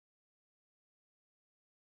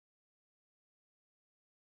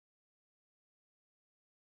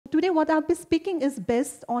today what I'll be speaking is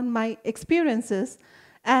based on my experiences,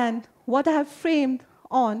 and what I have framed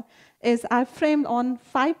on is I've framed on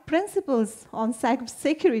 5 principles on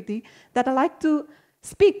cybersecurity that I like to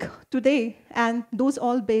speak today, and those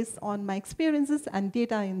all based on my experiences and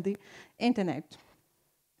data in the internet.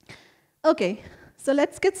 Okay, so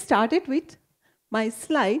let's get started with my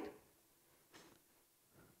slide.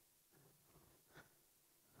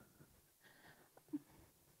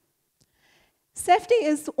 Safety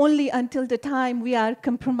is only until the time we are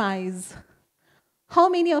compromised. How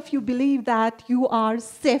many of you believe that you are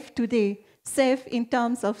safe today, safe in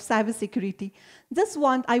terms of cybersecurity?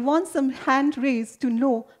 I want some hand raised to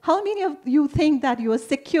know how many of you think that you are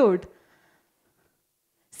secured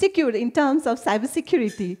in terms of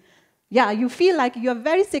cybersecurity. Yeah, you feel like you are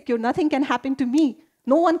very secure, nothing can happen to me.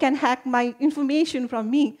 No one can hack my information from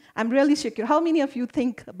me. I'm really secure. How many of you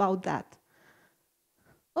think about that?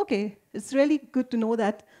 Okay, it's really good to know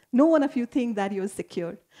that no one of you think that you're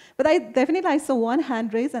secure. But I saw one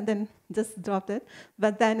hand raised and then just dropped it,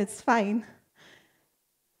 but then it's fine.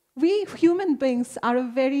 We human beings are a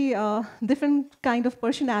very different kind of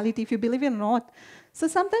personality, if you believe it or not. So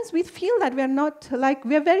sometimes we feel that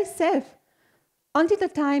we're very safe until the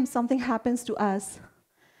time something happens to us.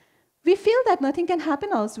 We feel that nothing can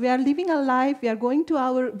happen to us. We are living a life, we are going to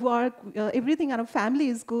our work, everything, our family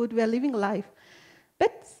is good, we are living a life.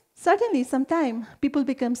 But certainly, sometimes people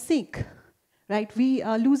become sick, right? We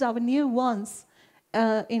lose our near ones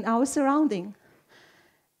in our surrounding.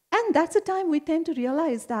 And that's the time we tend to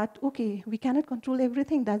realize that, okay, we cannot control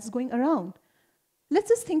everything that's going around. Let's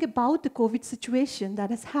just think about the COVID situation that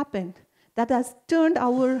has happened, that has turned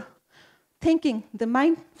our thinking, the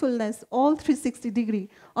mindfulness, all 360 degree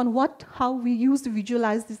on how we used to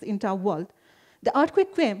visualize this entire world. The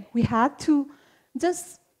earthquake came, we had to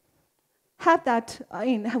just have that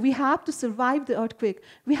we have to survive the earthquake.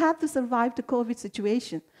 We have to survive the COVID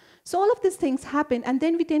situation. So all of these things happen, and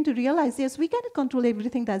then we tend to realize, yes, we cannot control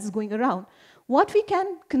everything that's going around. What we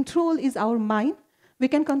can control is our mind. We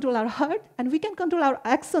can control our heart, and we can control our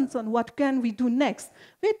actions on what can we do next.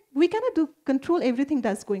 We cannot control everything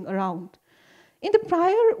that's going around. In the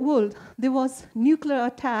prior world, there was nuclear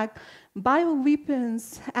attack,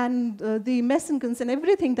 bioweapons, and the machine guns and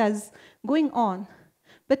everything that's going on.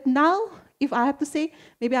 But now, if I have to say,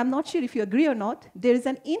 maybe I'm not sure if you agree or not, there is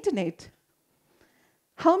an internet.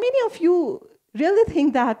 How many of you really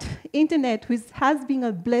think that internet, which has been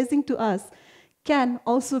a blessing to us, can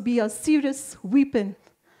also be a serious weapon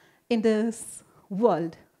in this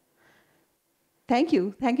world? Thank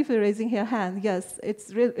you. Thank you for raising your hand. Yes,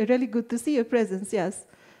 it's really good to see your presence, yes.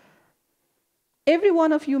 Every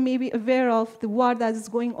one of you may be aware of the war that is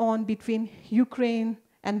going on between Ukraine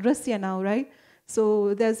and Russia now, right?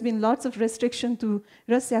 So there's been lots of restriction to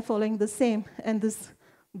Russia following the same in this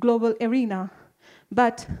global arena.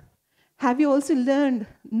 But have you also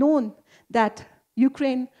known that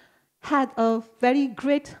Ukraine had a very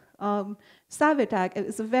great cyber attack?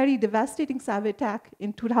 It's a very devastating cyber attack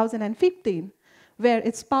in 2015, where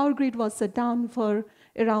its power grid was shut down for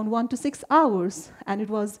around 1 to 6 hours, and it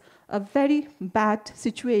was a very bad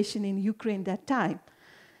situation in Ukraine that time.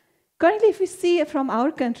 Currently, if we see from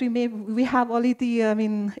our country, maybe we have already,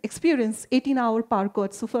 experienced 18-hour power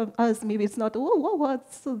cuts. So for us, maybe it's not,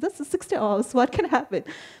 what? So this is 60 hours, what can happen?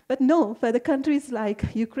 But no, for the countries like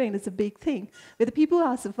Ukraine, it's a big thing. Where the people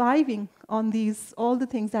are surviving on all the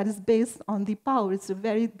things that is based on the power, it's a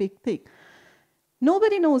very big thing.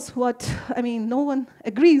 Nobody knows no one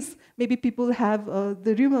agrees. Maybe people have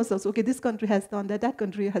the rumors of, okay, this country has done that, that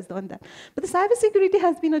country has done that. But the cybersecurity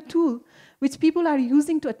has been a tool which people are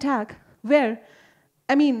using to attack, when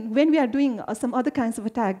we are doing some other kinds of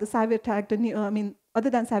attack, the cyber attack, other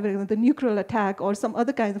than cyber, the nuclear attack or some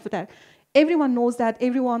other kinds of attack, everyone knows that,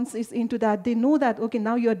 everyone is into that. They know that, okay,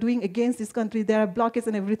 now you are doing against this country, there are blockades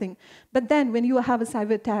and everything. But then when you have a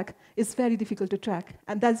cyber attack, it's very difficult to track.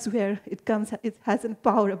 And that's where it has a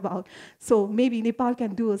power about. So maybe Nepal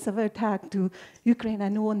can do a cyber attack to Ukraine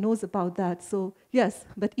and no one knows about that. So yes,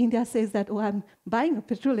 but India says that, oh, I'm buying a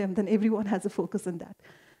petroleum, then everyone has a focus on that.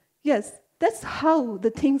 Yes, that's how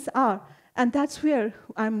the things are. And that's where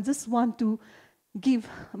I just want to give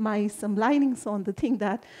some linings on the thing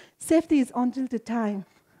that safety is until the time,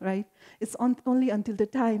 right? It's only until the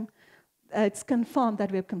time it's confirmed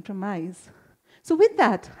that we have compromised. So with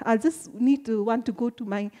that, I just want to go to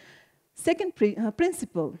my second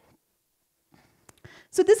principle.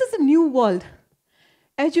 So this is a new world,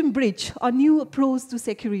 Azure Bridge, a new approach to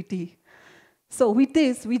security. So with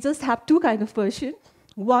this, we just have 2 kinds of person.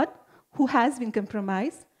 One, who has been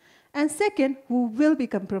compromised, and second, who will be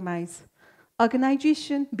compromised.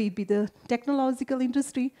 organization, be it the technological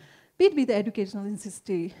industry, be it the educational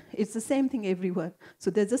industry, it's the same thing everywhere.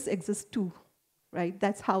 So there just exists two, right?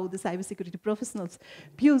 That's how the cybersecurity professionals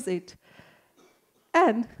use it.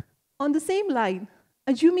 And on the same line,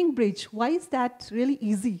 assuming bridge, why is that really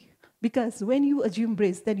easy? Because when you assume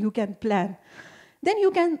bridge, then you can plan. Then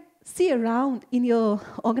you can see around in your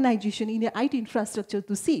organization, in your IT infrastructure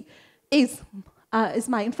to see, is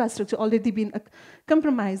my infrastructure already been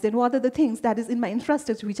compromised? And what are the things that is in my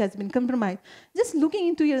infrastructure which has been compromised? Just looking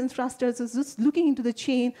into your infrastructure, just looking into the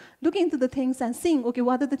chain, looking into the things and seeing, okay,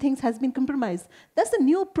 what are the things has been compromised? That's the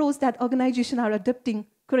new approach that organizations are adopting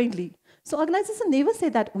currently. So organizations never say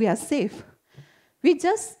that we are safe. We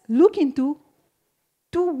just look into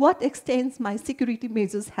to what extent my security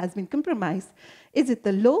measures has been compromised. Is it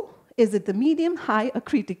the low? Is it the medium, high, or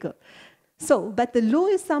critical? So, but the low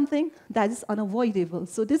is something that is unavoidable.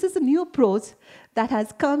 So this is a new approach that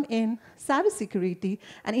has come in cybersecurity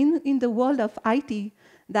and in the world of IT,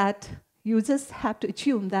 that you just have to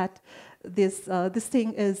assume that this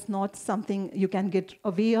thing is not something you can get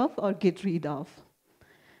away of or get rid of.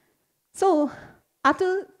 So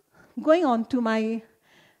after going on to my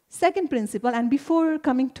second principle, and before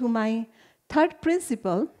coming to my third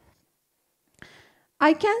principle,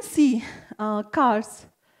 I can see cars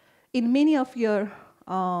in many of your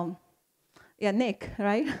neck,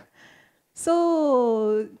 right?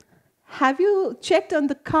 So have you checked on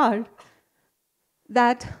the card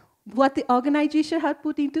that what the organization had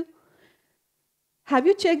put into? Have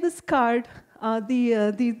you checked this card,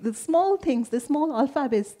 the small things, the small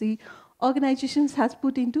alphabets the organizations has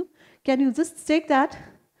put into? Can you just check that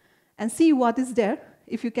and see what is there?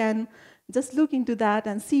 If you can just look into that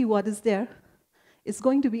and see what is there, it's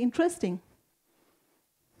going to be interesting.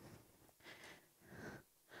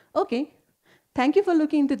 Okay, thank you for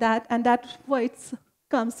looking into that, and that's why it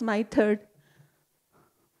comes my third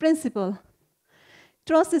principle.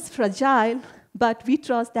 Trust is fragile, but we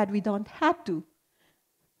trust that we don't have to.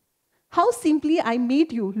 How simply I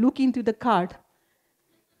made you look into the card,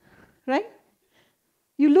 right?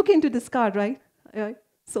 You look into this card, right?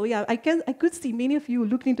 So yeah, I could see many of you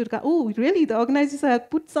looking into the card. Oh, really? The organization has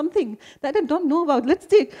put something that I don't know about. Let's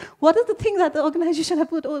take, what are the things that the organization has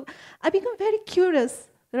put? Oh, I become very curious,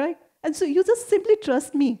 right? And so you just simply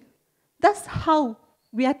trust me. That's how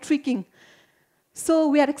we are tricking. So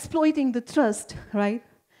we are exploiting the trust, right?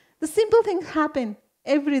 The simple things happen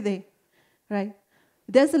every day, right?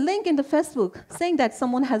 There's a link in the Facebook saying that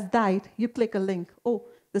someone has died. You click a link. Oh,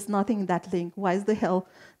 there's nothing in that link. Why is the hell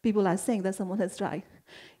people are saying that someone has died?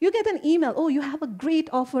 You get an email. Oh, you have a great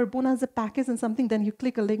offer, bonus, a package and something. Then you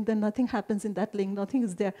click a link. Then nothing happens in that link. Nothing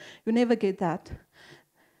is there. You never get that.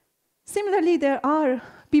 Similarly, there are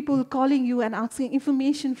people calling you and asking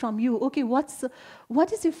information from you. Okay, what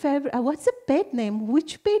is your favorite? What's your pet name?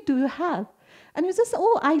 Which pet do you have? And you just,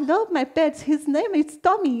 oh, I love my pet. His name is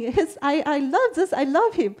Tommy. I love this. I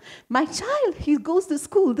love him. My child, he goes to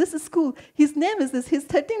school. This is school. His name is this. He's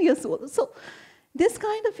 13 years old. So this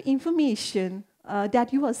kind of information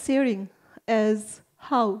that you are sharing is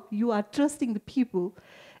how you are trusting the people,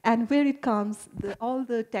 and where it comes, all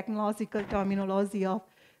the technological terminology of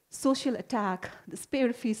social attack, the spear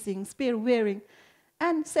phishing, spear wearing,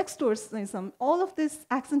 and sextortionism. All of this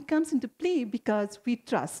action comes into play because we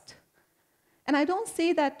trust. And I don't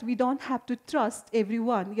say that we don't have to trust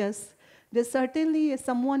everyone. Yes, there's certainly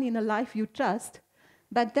someone in a life you trust,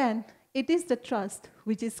 but then it is the trust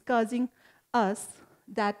which is causing us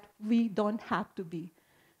that we don't have to be,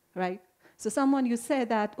 right? So someone, you say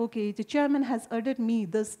that, okay, the chairman has ordered me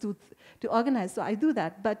this to organize, so I do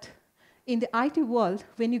that. But in the IT world,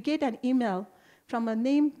 when you get an email from a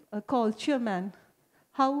name called chairman,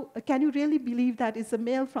 how can you really believe that it's a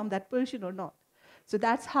mail from that person or not? So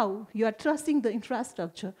that's how you are trusting the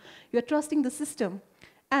infrastructure, you're trusting the system,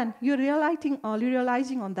 and you're realizing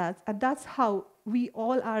on that, and that's how we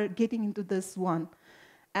all are getting into this one.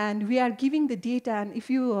 And we are giving the data, and if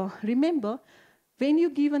you remember, when you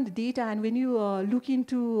given the data and when you look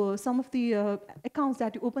into some of the accounts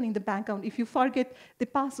that you open in the bank account, if you forget the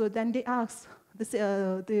password, then they ask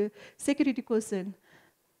the security person,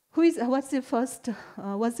 what's the first,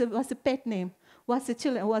 what's the pet name? What's the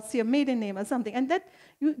children? What's your maiden name or something? And that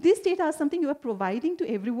this data is something you are providing to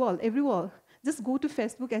every wall. Just go to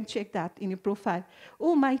Facebook and check that in your profile.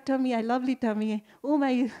 Oh, my tummy, I lovely tummy. Oh,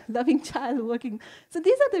 my loving child working. So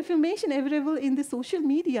these are the information available in the social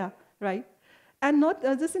media, right? And not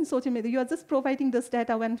just in social media. You are just providing this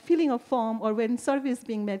data when filling a form or when survey is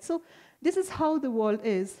being made. So this is how the world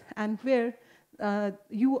is, and where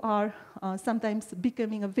you are sometimes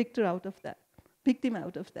becoming a victim out of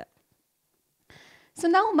that. So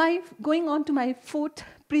now going on to my fourth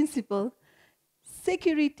principle,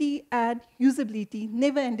 security and usability,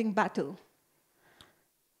 never-ending battle.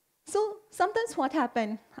 So sometimes what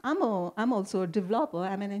happened, I'm also a developer,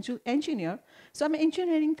 I'm an engineer, so I'm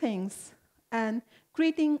engineering things and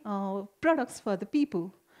creating products for the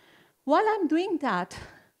people. While I'm doing that,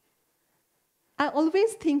 I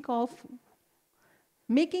always think of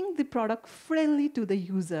making the product friendly to the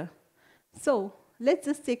user. So let's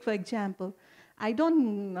just take, for example, I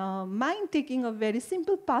don't mind taking a very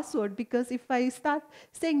simple password, because if I start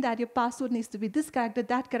saying that your password needs to be this character,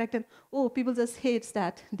 that character, oh, people just hate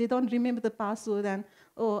that. They don't remember the password, and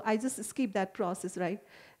oh, I just skip that process, right?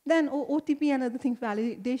 Then OTP and other things,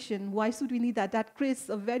 validation, why should we need that? That creates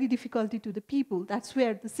a very difficulty to the people. That's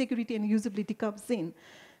where the security and usability comes in.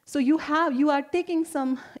 So you are taking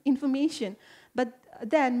some information, but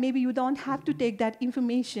then maybe you don't have to take that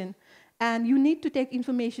information, and you need to take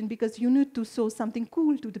information because you need to show something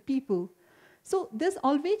cool to the people. So there's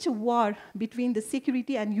always a war between the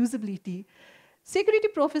security and usability. Security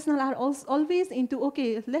professionals are always into,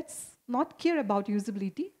 okay, let's not care about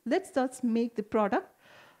usability. Let's just make the product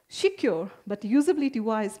secure. But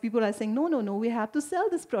usability-wise, people are saying, no, no, no, we have to sell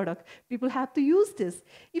this product. People have to use this.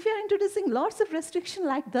 If you're introducing lots of restrictions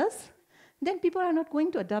like this, then people are not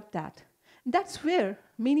going to adopt that. That's where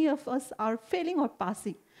many of us are failing or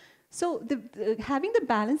passing. So having the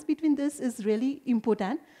balance between this is really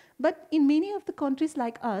important. But in many of the countries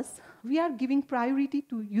like us, we are giving priority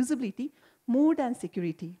to usability more than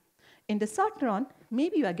security. In the short run,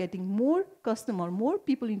 maybe you are getting more customer, more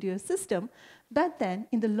people into your system, but then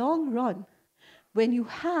in the long run, when you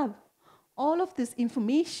have all of this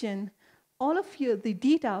information, all of the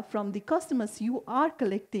data from the customers you are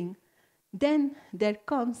collecting, then there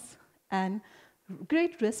comes an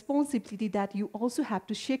great responsibility that you also have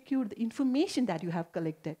to secure the information that you have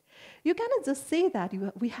collected. You cannot just say that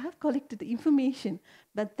we have collected the information,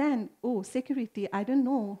 but then, oh, security, I don't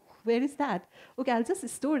know, where is that? Okay, I'll just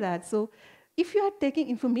store that. So if you are taking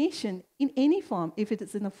information in any form, if it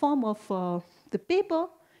is in a form of the paper,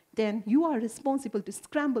 then you are responsible to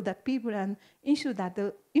scramble that paper and ensure that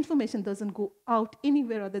the information doesn't go out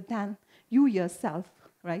anywhere other than you yourself,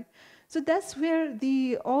 right? So that's where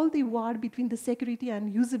all the war between the security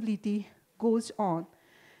and usability goes on.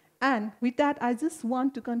 And with that, I just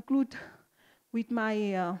want to conclude with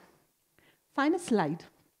my final slide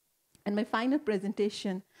and my final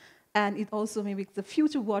presentation. And it also maybe the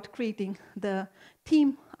future worth creating, the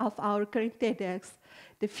theme of our current TEDx,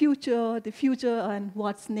 the future and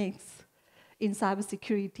what's next in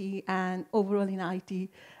cybersecurity and overall in IT.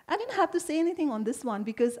 I didn't have to say anything on this one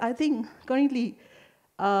because I think currently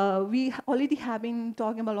we already have been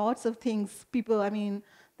talking about lots of things. People, I mean,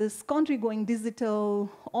 this country going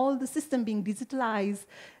digital, all the system being digitalized,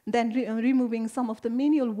 then removing some of the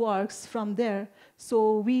manual works from there.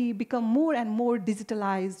 So we become more and more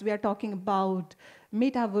digitalized. We are talking about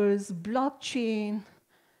metaverse, blockchain,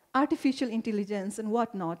 artificial intelligence, and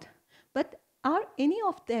whatnot. But are any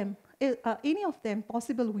of them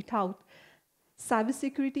possible without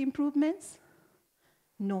cybersecurity improvements?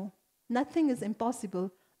 No. Nothing is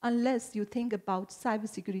impossible unless you think about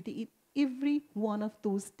cybersecurity in every one of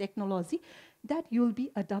those technologies that you'll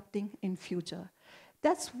be adopting in future.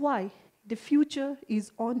 That's why the future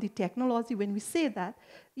is on the technology. When we say that,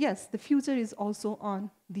 yes, the future is also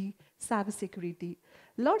on the cybersecurity.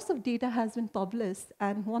 Lots of data has been published,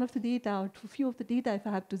 and one of the data, or a few of the data, if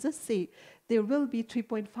I have to just say, there will be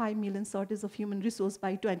 3.5 million shortage of human resource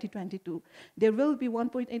by 2022. There will be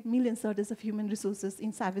 1.8 million shortage of human resources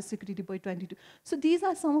in cybersecurity by 2022. So these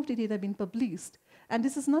are some of the data being published. And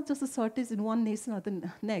this is not just a shortage in one nation or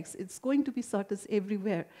the next. It's going to be shortage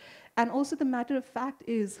everywhere. And also the matter of fact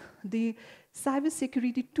is the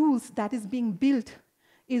cybersecurity tools that is being built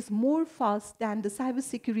is more fast than the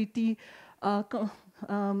cybersecurity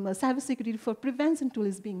cybersecurity for prevention tool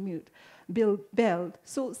is being built.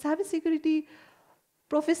 So cybersecurity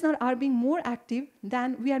professionals are being more active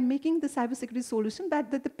than we are making the cybersecurity solution, but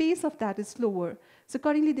the pace of that is slower. So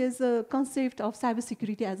currently there's a concept of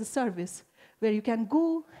cybersecurity as a service, where you can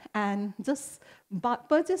go and just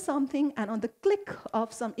purchase something, and on the click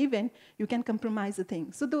of some event, you can compromise the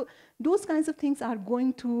thing. So those kinds of things are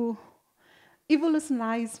going to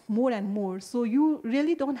evolutionize more and more. So you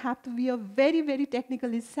really don't have to be a very, very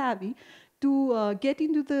technically savvy to get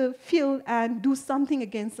into the field and do something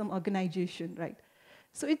against some organization, right?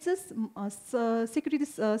 So it's just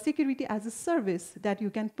security as a service that you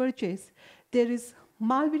can purchase. There is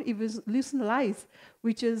malware evolutionized,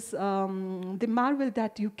 which is the malware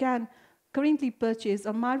that you can currently purchase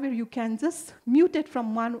a malware, you can just mutate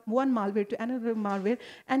from one malware to another malware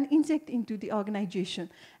and inject into the organization.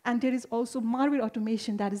 And there is also malware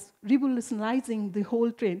automation that is revolutionizing the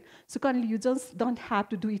whole trend. So currently, you just don't have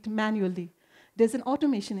to do it manually. There's an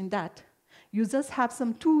automation in that. You just have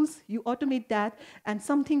some tools, you automate that, and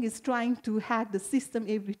something is trying to hack the system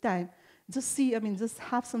every time. Just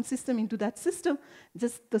have some system into that system.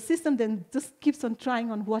 Just the system then just keeps on trying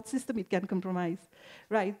on what system it can compromise,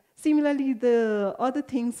 right? Similarly, the other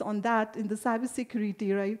things on that in the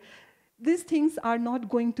cybersecurity, right? These things are not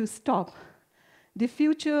going to stop. The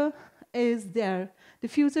future is there. The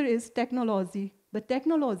future is technology, but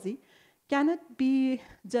technology cannot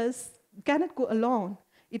go alone.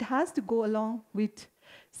 It has to go along with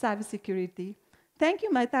cybersecurity. Thank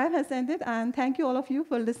you, my time has ended, and thank you all of you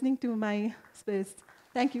for listening to my space.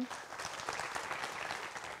 Thank you.